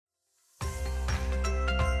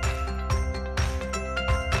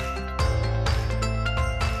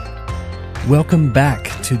Welcome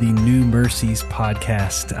back to the New Mercies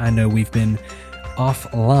podcast. I know we've been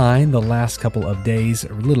offline the last couple of days,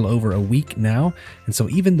 a little over a week now. And so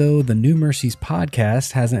even though the New Mercies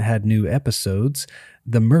podcast hasn't had new episodes,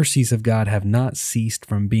 the mercies of God have not ceased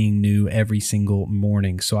from being new every single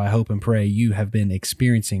morning. So I hope and pray you have been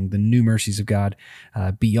experiencing the new mercies of God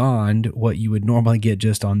beyond what you would normally get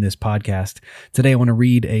just on this podcast. Today I want to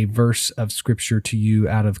read a verse of scripture to you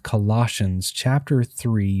out of Colossians chapter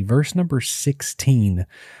 3, verse number 16.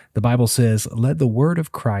 The Bible says, "Let the word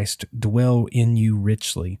of Christ dwell in you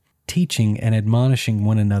richly, teaching and admonishing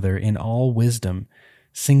one another in all wisdom,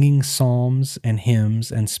 singing psalms and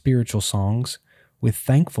hymns and spiritual songs, with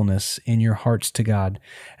thankfulness in your hearts to God."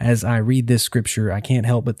 As I read this scripture, I can't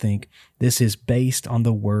help but think this is based on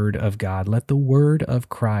the word of God. Let the word of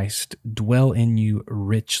Christ dwell in you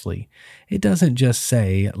richly. It doesn't just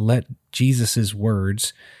say, let Jesus's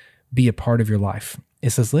words be a part of your life.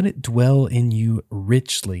 It says, let it dwell in you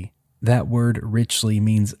richly. That word richly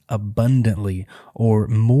means abundantly or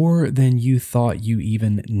more than you thought you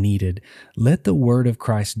even needed. Let the word of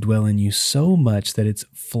Christ dwell in you so much that it's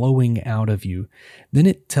flowing out of you. Then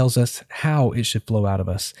it tells us how it should flow out of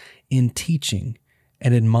us in teaching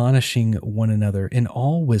and admonishing one another in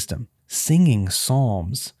all wisdom, singing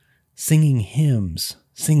psalms, singing hymns,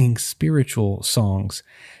 singing spiritual songs.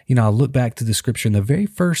 I look back to the scripture, and the very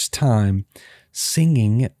first time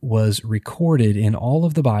singing was recorded in all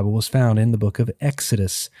of the Bible was found in the book of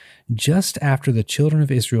Exodus, just after the children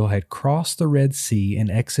of Israel had crossed the Red Sea in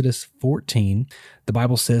Exodus 14. The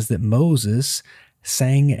Bible says that Moses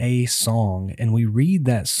sang a song, and we read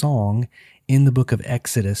that song in the book of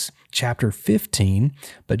Exodus, chapter 15.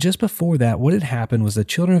 But just before that, what had happened was the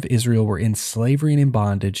children of Israel were in slavery and in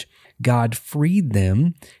bondage. God freed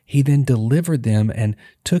them. He then delivered them and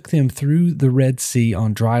took them through the Red Sea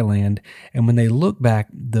on dry land. And when they look back,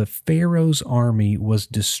 the Pharaoh's army was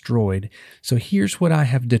destroyed. So here's what I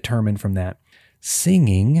have determined from that.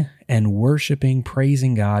 Singing and worshiping,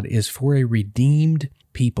 praising God is for a redeemed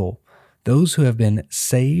people. Those who have been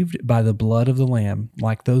saved by the blood of the Lamb,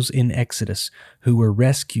 like those in Exodus, who were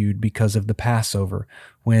rescued because of the Passover,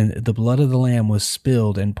 when the blood of the Lamb was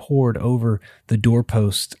spilled and poured over the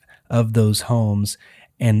doorpost of those homes,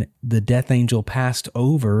 and the death angel passed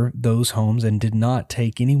over those homes and did not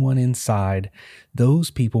take anyone inside.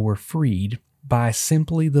 Those people were freed by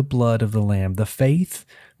simply the blood of the Lamb. The faith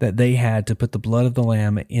that they had to put the blood of the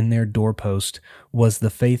Lamb in their doorpost was the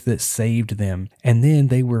faith that saved them. And then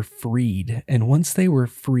they were freed. And once they were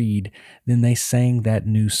freed, then they sang that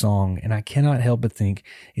new song. And I cannot help but think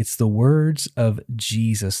it's the words of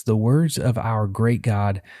Jesus, the words of our great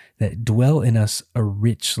God that dwell in us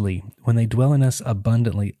richly. When they dwell in us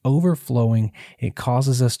abundantly, overflowing, it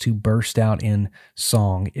causes us to burst out in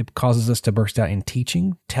song. It causes us to burst out in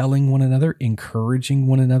teaching, telling one another, encouraging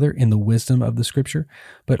one another in the wisdom of the scripture,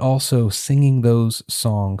 but also singing those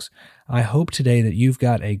songs. I hope today that you've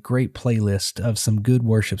got a great playlist of some good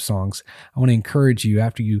worship songs. I want to encourage you,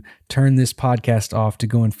 after you turn this podcast off, to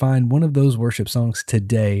go and find one of those worship songs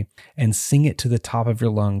today and sing it to the top of your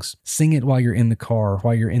lungs. Sing it while you're in the car,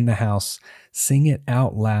 while you're in the house. Sing it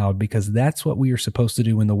out loud, because that's what we are supposed to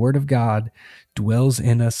do when the Word of God dwells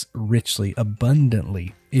in us richly,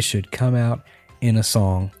 abundantly. It should come out in a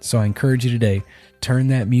song. So I encourage you today, turn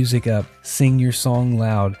that music up, sing your song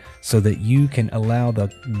loud so that you can allow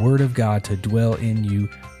the Word of God to dwell in you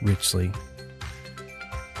richly.